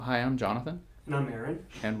Hi, I'm Jonathan, And I'm Aaron.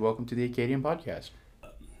 and welcome to the Acadian Podcast.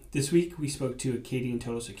 This week we spoke to Acadian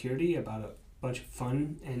Total Security about a bunch of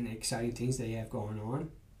fun and exciting things they have going on.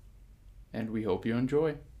 And we hope you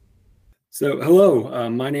enjoy. So, hello,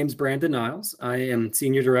 my name's Brandon Niles. I am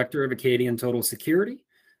Senior Director of Acadian Total Security.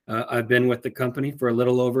 I've been with the company for a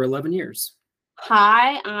little over 11 years.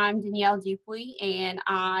 Hi, I'm Danielle Dupuy, and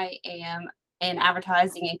I am an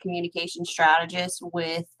advertising and communication strategist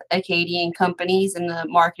with Acadian companies in the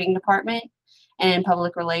marketing department and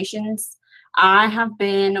public relations. I have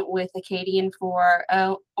been with Acadian for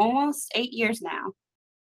almost 8 years now.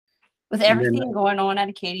 With And then, everything going on at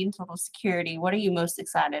Acadian Total Security, what are you most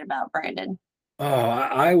excited about, Brandon?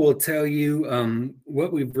 I will tell you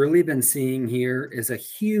what we've really been seeing here is a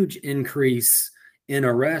huge increase in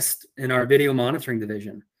arrest in our video monitoring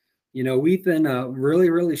division. You know, we've been really,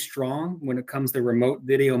 really strong when it comes to remote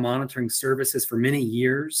video monitoring services for many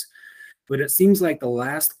years, but it seems like the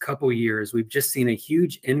last couple years we've just seen a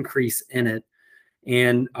huge increase in it.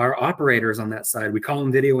 And our operators on that side, we call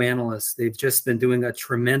them video analysts, they've just been doing a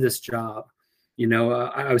tremendous job. You know,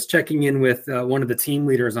 I was checking in with one of the team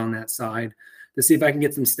leaders on that side to see if I can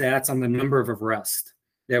get some stats on the number of arrests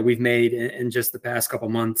that we've made in just the past couple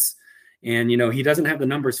months. And, you know, he doesn't have the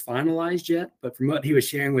numbers finalized yet, but from what he was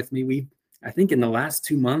sharing with me, I think in the last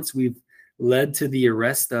 2 months, we've led to the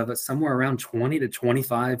arrest of somewhere around 20 to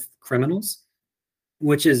 25 criminals,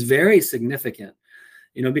 which is very significant.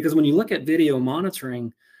 You know, because when you look at video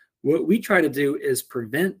monitoring, what we try to do is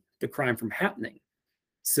prevent the crime from happening.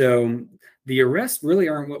 So the arrests really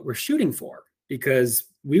aren't what we're shooting for, because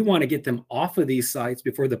we want to get them off of these sites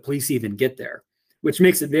before the police even get there, which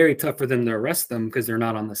makes it very tough for them to arrest them because they're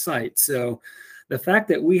not on the site. So the fact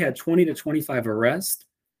that we had 20 to 25 arrests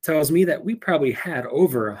tells me that we probably had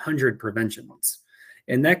over 100 preventions.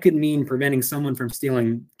 And that could mean preventing someone from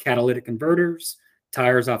stealing catalytic converters,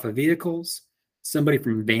 tires off of vehicles, somebody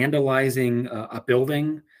from vandalizing a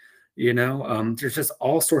building. You know, there's just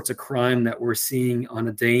all sorts of crime that we're seeing on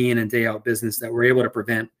a day in and day out business that we're able to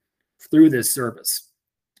prevent through this service.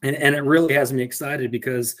 And it really has me excited,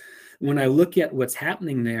 because when I look at what's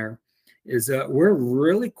happening there is we're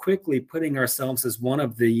really quickly putting ourselves as one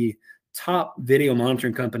of the top video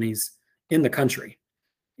monitoring companies in the country.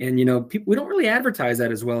 And, you know, we don't really advertise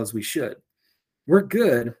that as well as we should. We're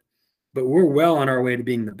good, but we're well on our way to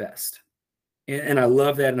being the best. And I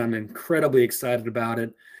love that, and I'm incredibly excited about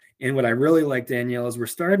it. And what I really like, Danielle, is we're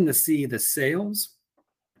starting to see the sales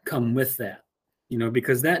come with that, you know,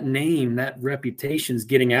 because that name, that reputation is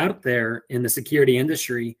getting out there in the security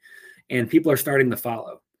industry, and people are starting to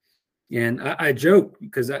follow. And I joke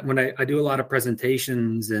because when I do a lot of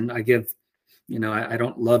presentations and I give, you know, I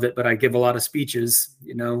don't love it, but I give a lot of speeches,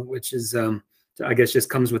 you know, which is, I guess, just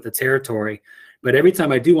comes with the territory. But every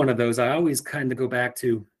time I do one of those, I always kind of go back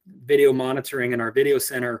to video monitoring in our video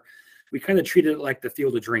center. We kind of treated it like the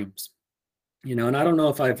field of dreams, you know. And I don't know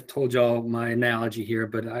if I've told y'all my analogy here,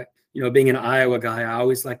 but you know, being an Iowa guy, I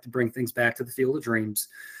always like to bring things back to the field of dreams.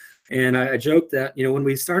 And I joke that, you know, when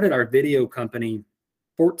we started our video company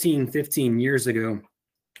 14, 15 years ago,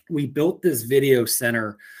 we built this video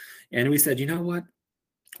center, and we said, you know what,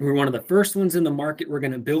 we're one of the first ones in the market. We're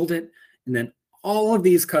going to build it, and then all of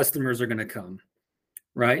these customers are going to come.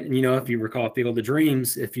 Right. And, you know, if you recall Field of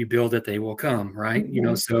Dreams, if you build it, they will come. Right. Mm-hmm. You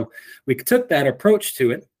know, so we took that approach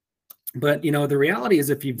to it. But, you know, the reality is,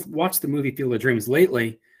 if you've watched the movie Field of Dreams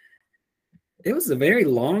lately, it was a very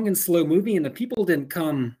long and slow movie, and the people didn't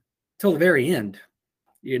come till the very end,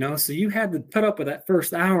 you know, so you had to put up with that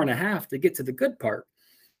first hour and a half to get to the good part.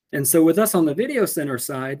 And so with us on the video center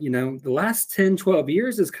side, you know, the last 10, 12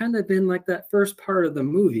 years has kind of been like that first part of the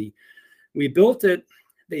movie. We built it,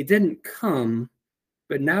 they didn't come.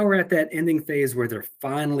 But now we're at that ending phase where they're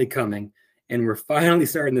finally coming, and we're finally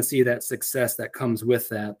starting to see that success that comes with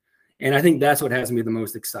that. And I think that's what has me the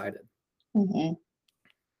most excited. Mm-hmm.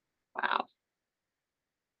 Wow.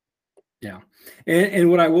 Yeah.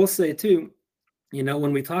 And what I will say too, you know,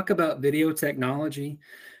 when we talk about video technology,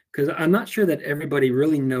 because I'm not sure that everybody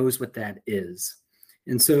really knows what that is.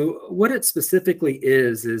 And so what it specifically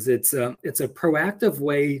is it's a proactive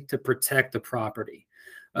way to protect the property.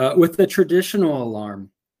 With the traditional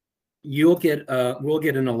alarm, we'll get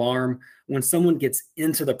an alarm when someone gets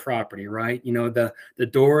into the property, right? You know, the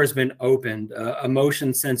door has been opened, a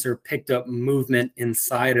motion sensor picked up movement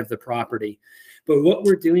inside of the property. But what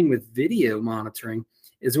we're doing with video monitoring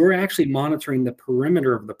is we're actually monitoring the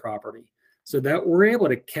perimeter of the property, so that we're able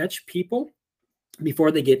to catch people before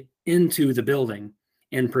they get into the building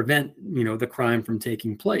and prevent, you know, the crime from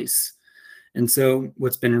taking place. And so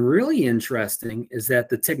what's been really interesting is that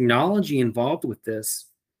the technology involved with this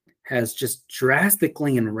has just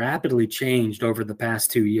drastically and rapidly changed over the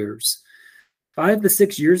past 2 years. 5 to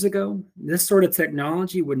 6 years ago, this sort of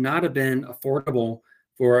technology would not have been affordable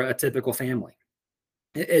for a typical family.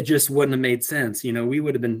 It just wouldn't have made sense. We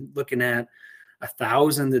would have been looking at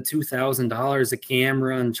 $1,000 to $2,000 a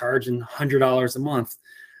camera and charging $100 a month.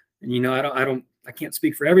 And I can't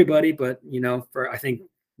speak for everybody, but for I think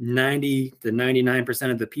 90 to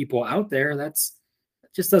 99% of the people out there, that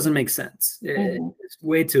just doesn't make sense. It's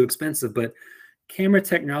way too expensive. But camera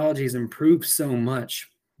technology has improved so much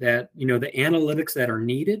that the analytics that are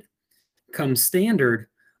needed come standard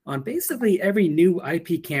on basically every new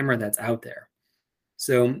IP camera that's out there.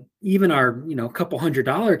 So even our couple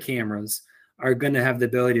 $100 cameras are going to have the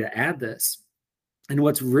ability to add this. And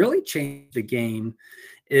what's really changed the game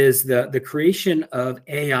is the creation of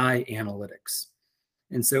AI analytics.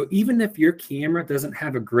 And so even if your camera doesn't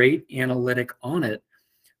have a great analytic on it,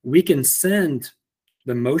 we can send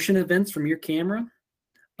the motion events from your camera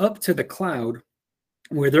up to the cloud,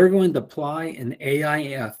 where they're going to apply an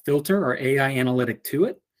AI filter or AI analytic to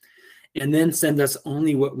it, and then send us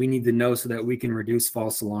only what we need to know so that we can reduce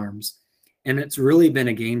false alarms. And it's really been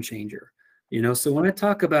a game changer. So when I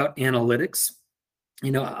talk about analytics, a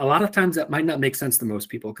lot of times that might not make sense to most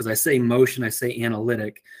people because I say motion, I say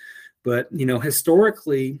analytic. But,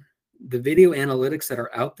 historically, the video analytics that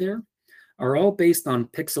are out there are all based on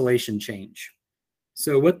pixelation change.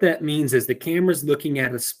 So what that means is the camera's looking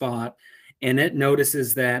at a spot and it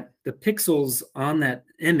notices that the pixels on that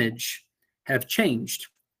image have changed,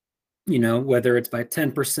 whether it's by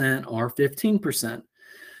 10% or 15%.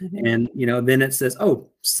 And, then it says, oh,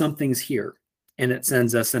 something's here, and it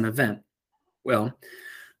sends us an event. Well,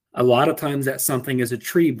 a lot of times that something is a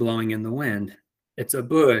tree blowing in the wind. It's a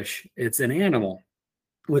bush. It's an animal,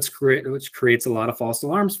 which creates a lot of false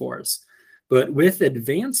alarms for us. But with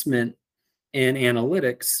advancement in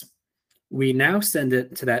analytics, we now send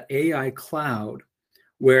it to that AI cloud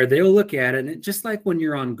where they'll look at it. And just like when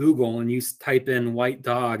you're on Google and you type in white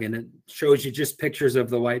dog and it shows you just pictures of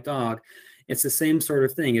the white dog, it's the same sort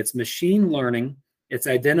of thing. It's machine learning. It's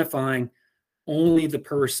identifying only the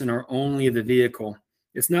person or only the vehicle.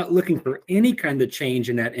 It's not looking for any kind of change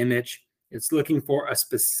in that image. It's looking for a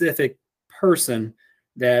specific person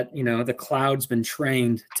that, the cloud's been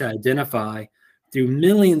trained to identify through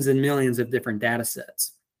millions and millions of different data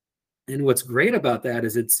sets. And what's great about that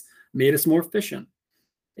is it's made us more efficient.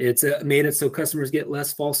 It's made it so customers get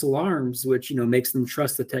less false alarms, which, makes them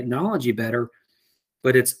trust the technology better.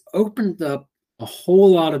 But it's opened up a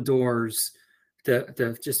whole lot of doors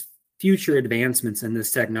to just future advancements in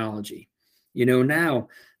this technology. Now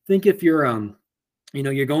think if you're,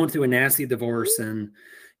 you're going through a nasty divorce and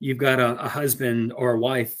you've got a husband or a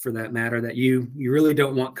wife, for that matter, that you really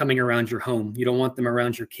don't want coming around your home. You don't want them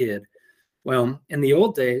around your kid. Well, in the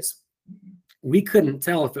old days, we couldn't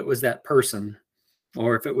tell if it was that person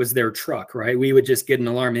or if it was their truck, right? We would just get an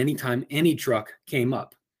alarm anytime any truck came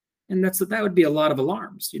up. And that would be a lot of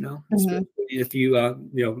alarms, if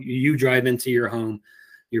you drive into your home,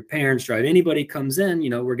 your parents drive, anybody comes in,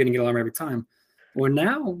 we're going to get an alarm every time. Well,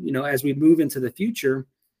 now, as we move into the future,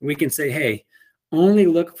 we can say, hey, only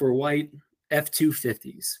look for white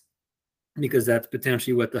F-250s because that's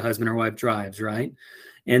potentially what the husband or wife drives, right?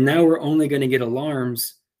 And now we're only going to get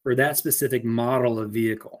alarms for that specific model of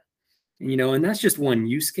vehicle. And that's just one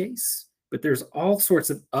use case, but there's all sorts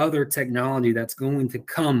of other technology that's going to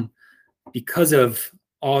come because of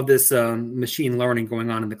all this machine learning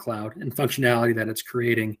going on in the cloud and functionality that it's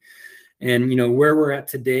creating. And, where we're at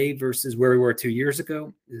today versus where we were 2 years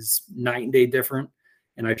ago is night and day different.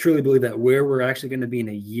 And I truly believe that where we're actually going to be in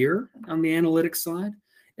a year on the analytics side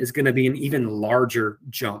is going to be an even larger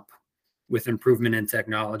jump with improvement in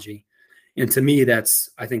technology. And to me,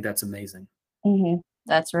 I think that's amazing. Mm-hmm.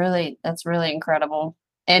 That's really incredible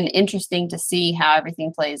and interesting to see how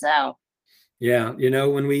everything plays out. Yeah.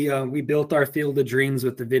 When we built our field of dreams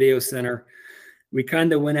with the video center, we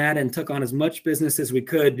kind of went at it and took on as much business as we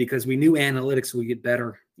could because we knew analytics would get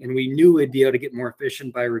better and we knew we'd be able to get more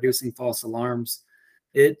efficient by reducing false alarms.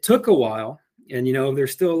 It took a while and,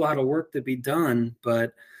 there's still a lot of work to be done,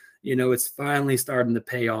 but, it's finally starting to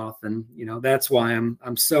pay off. And, that's why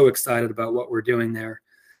I'm so excited about what we're doing there.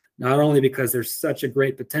 Not only because there's such a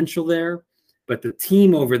great potential there, but the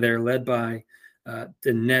team over there led by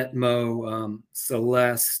Danette Moe,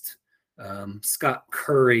 Celeste, Scott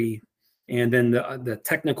Curry, and then the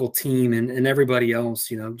technical team and everybody else,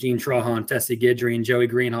 Gene Trahan, Tessie Guidry, and Joey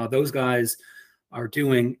Greenhaw, those guys are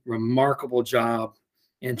doing a remarkable job.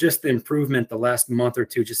 And just the improvement the last month or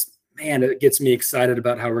two, it gets me excited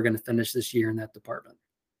about how we're going to finish this year in that department.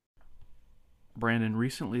 Brandon,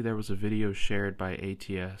 recently there was a video shared by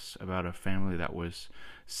ATS about a family that was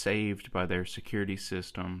saved by their security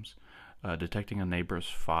systems detecting a neighbor's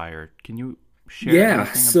fire. Can you share Yeah, anything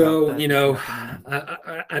about so that that you happen to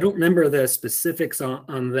know? I don't remember the specifics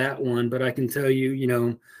on that one, but I can tell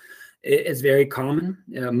you, it's very common.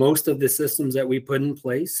 Most of the systems that we put in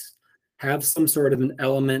place have some sort of an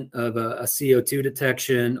element of a CO2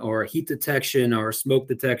 detection or a heat detection or smoke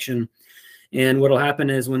detection. And what'll happen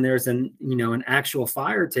is when there's an actual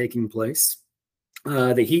fire taking place,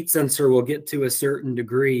 the heat sensor will get to a certain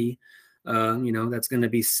degree. That's going to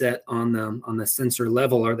be set on the sensor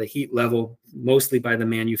level or the heat level, mostly by the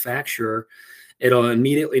manufacturer. It'll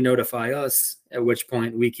immediately notify us, at which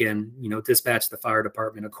point we can, dispatch the fire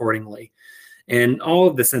department accordingly. And all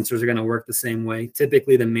of the sensors are going to work the same way.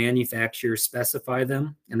 Typically, the manufacturers specify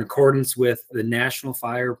them in accordance with the National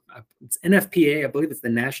Fire, it's NFPA, I believe it's the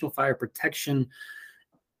National Fire Protection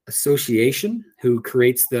Association, who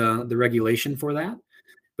creates the regulation for that.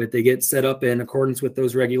 But they get set up in accordance with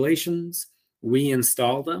those regulations. We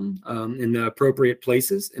install them in the appropriate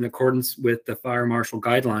places in accordance with the fire marshal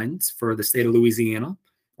guidelines for the state of Louisiana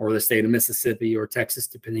or the state of Mississippi or Texas,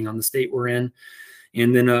 depending on the state we're in.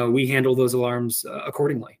 And then we handle those alarms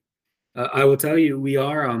accordingly. I will tell you, we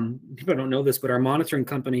are, people don't know this, but our monitoring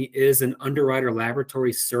company is an Underwriter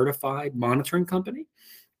Laboratory certified monitoring company,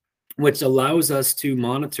 which allows us to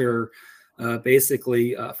monitor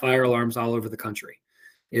basically fire alarms all over the country.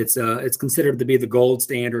 It's considered to be the gold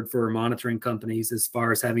standard for monitoring companies as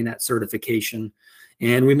far as having that certification.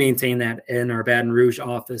 And we maintain that in our Baton Rouge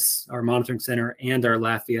office, our monitoring center, and our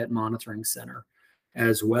Lafayette monitoring center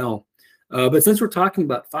as well. But since we're talking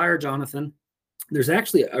about fire, Jonathan, there's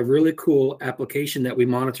actually a really cool application that we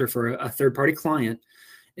monitor for a third-party client.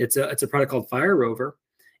 It's a product called Fire Rover.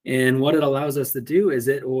 And what it allows us to do is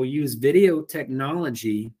it will use video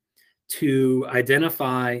technology to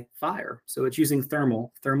identify fire. So it's using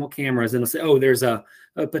thermal cameras, and it'll say, oh, there's a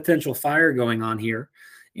potential fire going on here.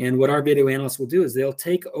 And what our video analysts will do is they'll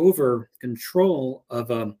take over control of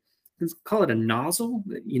let's call it a nozzle.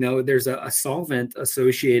 There's a solvent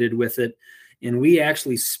associated with it, and we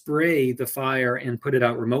actually spray the fire and put it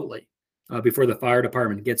out remotely before the fire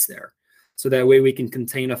department gets there. So that way we can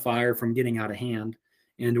contain a fire from getting out of hand.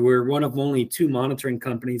 And we're one of only 2 monitoring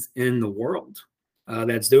companies in the world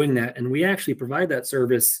that's doing that. And we actually provide that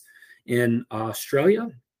service in Australia,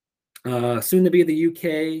 soon to be the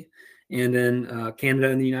UK, and then Canada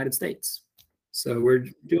and the United States. So we're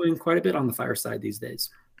doing quite a bit on the fire side these days.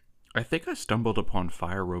 I think I stumbled upon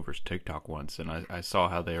Fire Rover's TikTok once, and I saw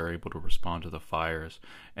how they are able to respond to the fires,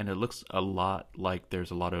 and it looks a lot like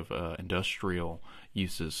there's a lot of industrial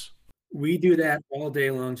uses. We do that all day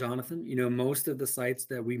long, Jonathan. Most of the sites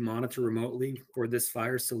that we monitor remotely for this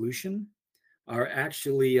fire solution are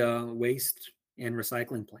actually waste and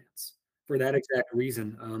recycling plants for that exact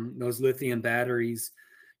reason. Those lithium batteries,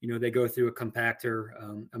 they go through a compactor,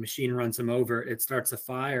 a machine runs them over, it starts a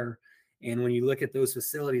fire. And when you look at those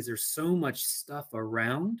facilities, there's so much stuff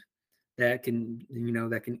around that can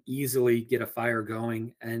easily get a fire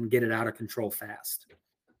going and get it out of control fast.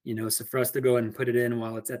 So for us to go and put it in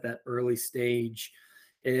while it's at that early stage,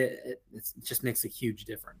 it just makes a huge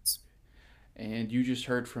difference. And you just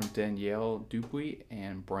heard from Danielle Dupuy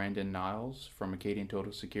and Brandon Niles from Acadian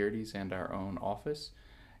Total Securities and our own office.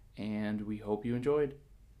 And we hope you enjoyed.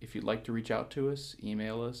 If you'd like to reach out to us,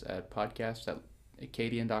 email us at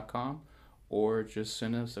podcast@acadian.com or just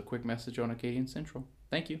send us a quick message on Acadian Central.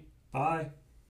 Thank you. Bye.